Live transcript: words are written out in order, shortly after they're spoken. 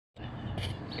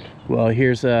Well,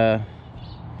 here's an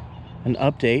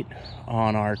update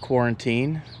on our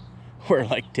quarantine. We're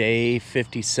like day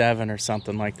 57 or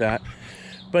something like that.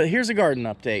 But here's a garden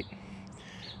update.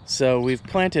 So we've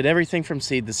planted everything from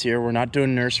seed this year. We're not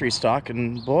doing nursery stock,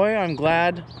 and boy, I'm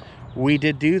glad we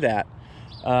did do that.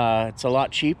 It's a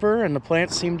lot cheaper and the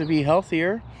plants seem to be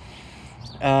healthier.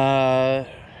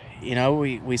 You know,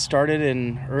 we started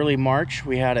in early March.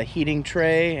 We had a heating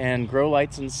tray and grow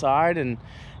lights inside, and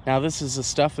now this is the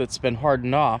stuff that's been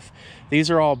hardened off.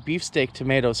 These are all beefsteak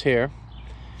tomatoes here.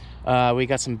 We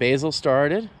got some basil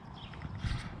started.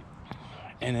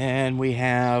 And then we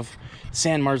have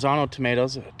San Marzano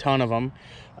tomatoes, a ton of them.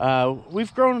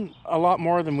 We've grown a lot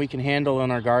more than we can handle in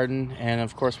our garden. And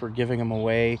of course, we're giving them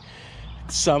away,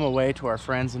 some away to our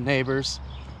friends and neighbors.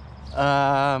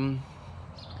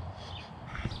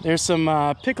 There's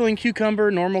some pickling cucumber,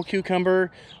 normal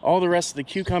cucumber, all the rest of the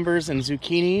cucumbers and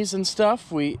zucchinis and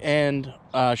stuff. And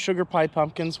sugar pie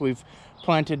pumpkins we've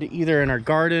planted either in our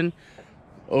garden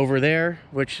over there,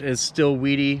 which is still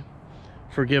weedy.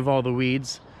 Forgive all the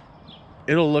weeds.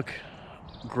 It'll look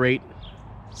great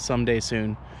someday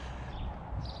soon.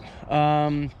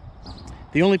 The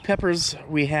only peppers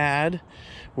we had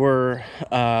were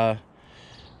what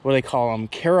do they call them?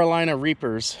 Carolina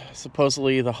Reapers,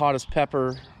 supposedly the hottest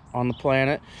pepper on the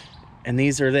planet. And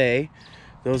these are they.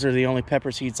 Those are the only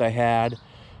pepper seeds I had.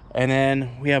 And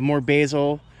then we have more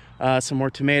basil, some more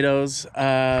tomatoes,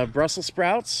 Brussels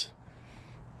sprouts.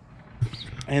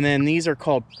 And then these are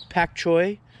called pak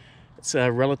choy. It's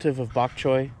a relative of bok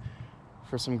choy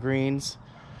for some greens.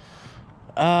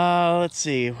 Let's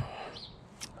see.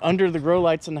 Under the grow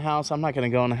lights in the house, I'm not going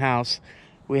to go in the house.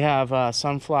 We have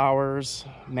sunflowers,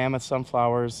 mammoth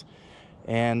sunflowers,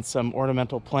 and some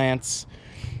ornamental plants.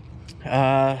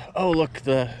 Oh, look,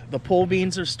 the pole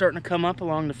beans are starting to come up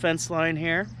along the fence line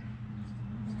here.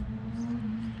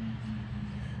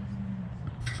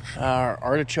 Our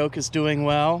artichoke is doing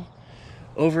well.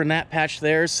 Over in that patch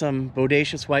there's some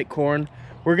bodacious white corn.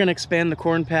 We're going to expand the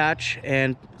corn patch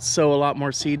and sow a lot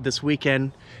more seed this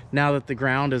weekend now that the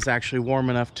ground is actually warm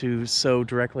enough to sow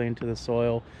directly into the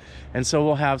soil. And so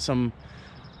we'll have some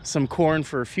corn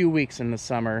for a few weeks in the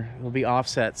summer. It'll be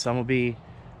offset. Some will be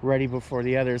ready before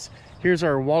the others. Here's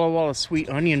our Walla Walla sweet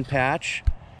onion patch.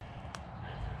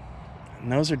 And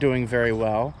those are doing very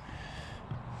well.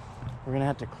 We're going to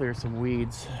have to clear some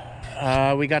weeds.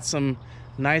 We got some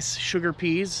nice sugar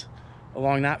peas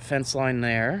along that fence line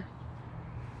there.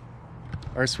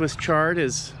 Our Swiss chard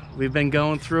we've been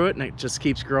going through it and it just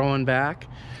keeps growing back.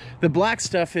 The black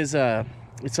stuff is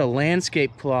it's a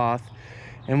landscape cloth,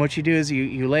 and what you do is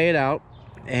you lay it out,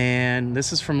 and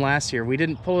this is from last year. We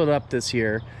didn't pull it up this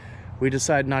year. We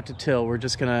decided not to till. We're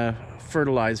just gonna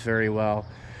fertilize very well.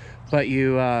 But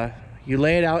you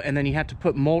lay it out, and then you have to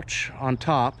put mulch on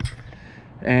top.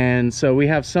 And so we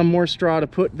have some more straw to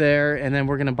put there, and then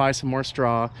we're gonna buy some more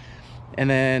straw. And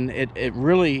then it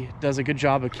really does a good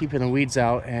job of keeping the weeds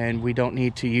out, and we don't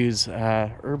need to use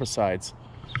herbicides.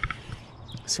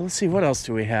 So let's see, what else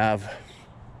do we have?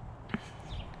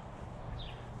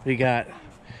 We got,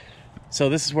 so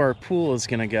this is where our pool is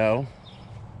gonna go.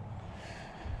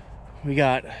 We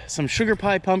got some sugar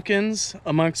pie pumpkins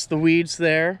amongst the weeds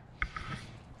there.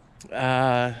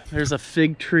 There's a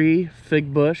fig tree,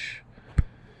 fig bush.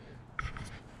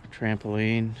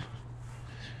 Trampoline.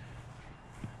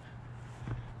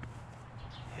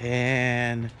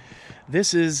 And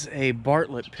this is a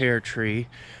Bartlett pear tree.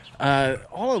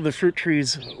 All of the fruit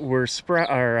trees were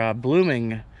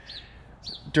blooming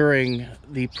during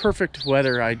the perfect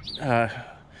weather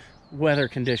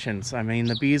conditions. I mean,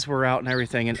 the bees were out and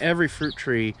everything, and every fruit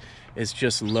tree is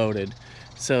just loaded.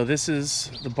 So this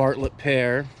is the Bartlett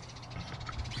pear.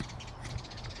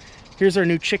 Here's our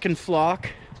new chicken flock.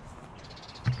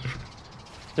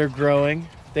 They're growing.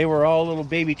 They were all little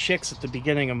baby chicks at the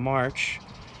beginning of March,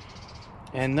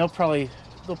 and they'll probably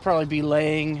be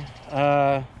laying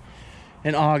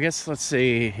in August. Let's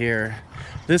see here.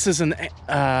 This is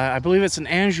I believe it's an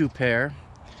Anjou pear,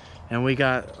 and we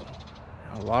got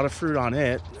a lot of fruit on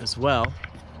it as well.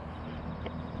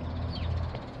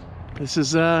 This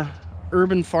is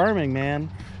urban farming,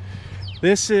 man.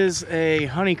 This is a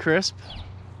Honeycrisp,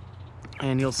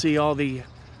 and you'll see all the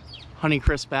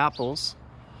Honeycrisp apples.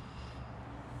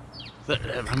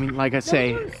 I mean, like I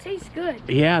say, those ones taste good.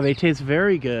 Yeah, they taste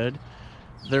very good.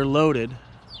 They're loaded,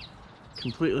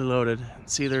 completely loaded.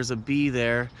 See, there's a bee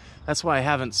there. That's why I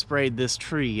haven't sprayed this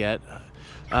tree yet.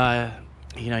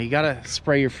 You know, you gotta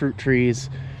spray your fruit trees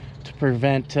to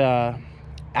prevent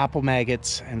apple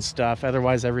maggots and stuff.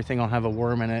 Otherwise, everything will have a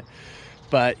worm in it.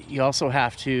 But you also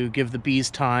have to give the bees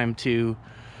time to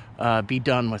be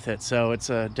done with it. So it's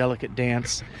a delicate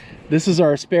dance. This is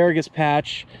our asparagus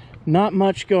patch. Not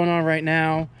much going on right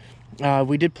now.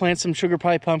 We did plant some sugar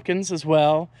pie pumpkins as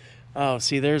well. Oh,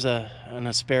 see, there's an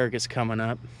asparagus coming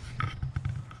up.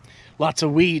 Lots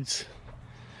of weeds,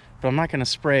 but I'm not going to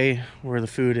spray where the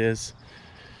food is.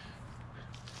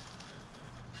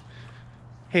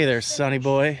 Hey there, Sonny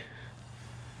boy.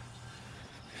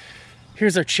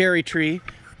 Here's our cherry tree.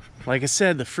 Like I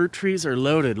said, the fruit trees are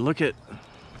loaded. Look,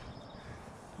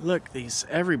 these,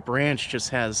 every branch just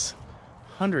has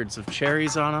hundreds of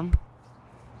cherries on them.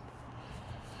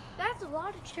 That's a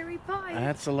lot of cherry pie.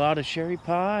 That's a lot of cherry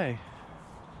pie.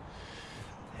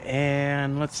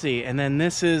 And let's see, and then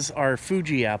this is our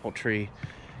Fuji apple tree.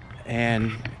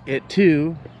 And it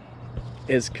too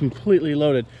is completely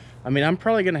loaded. I mean, I'm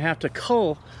probably gonna have to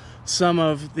cull some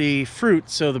of the fruit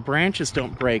so the branches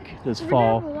don't break this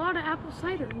fall. We have a lot of apple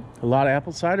cider. A lot of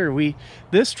apple cider.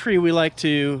 This tree we like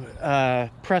to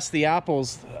press the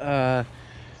apples.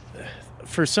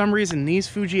 For some reason, these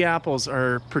Fuji apples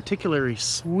are particularly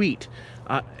sweet,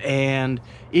 and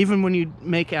even when you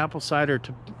make apple cider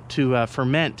to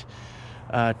ferment,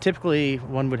 typically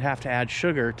one would have to add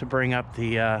sugar to bring up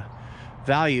the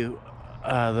value,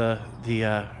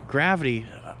 the gravity.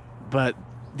 But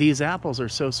these apples are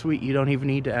so sweet, you don't even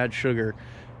need to add sugar.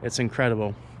 It's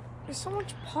incredible. There's so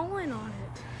much pollen on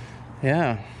it.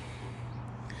 Yeah.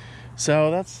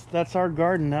 So that's our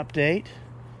garden update.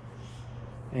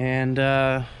 And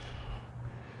I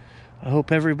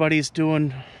hope everybody's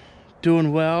doing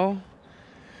well.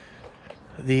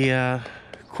 The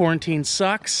quarantine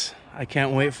sucks. I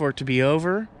can't wait for it to be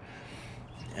over.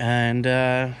 And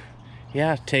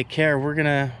yeah, take care. We're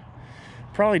gonna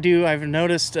probably do, I've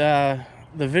noticed the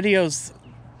videos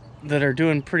that are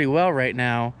doing pretty well right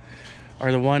now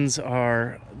are the ones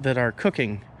that are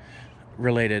cooking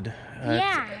related.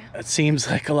 Yeah. It seems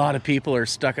like a lot of people are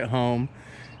stuck at home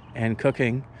and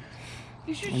cooking.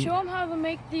 You should show them how to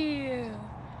make the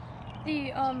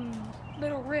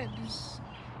little ribs.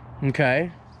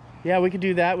 Okay. Yeah, we could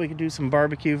do that. We could do some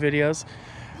barbecue videos.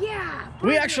 Yeah.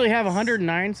 We actually have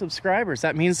 109 subscribers.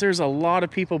 That means there's a lot of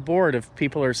people bored if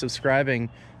people are subscribing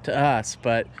to us,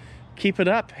 but keep it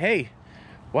up. Hey,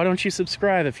 why don't you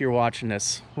subscribe if you're watching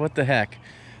this? What the heck?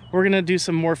 We're gonna do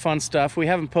some more fun stuff. We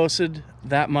haven't posted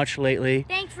that much lately.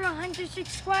 Thanks for 100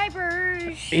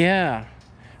 subscribers. Yeah,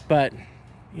 but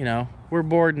you know, we're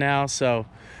bored now, so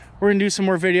we're gonna do some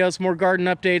more videos, more garden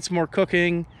updates, more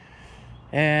cooking,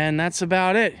 and that's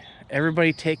about it.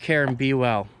 Everybody take care and be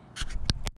well.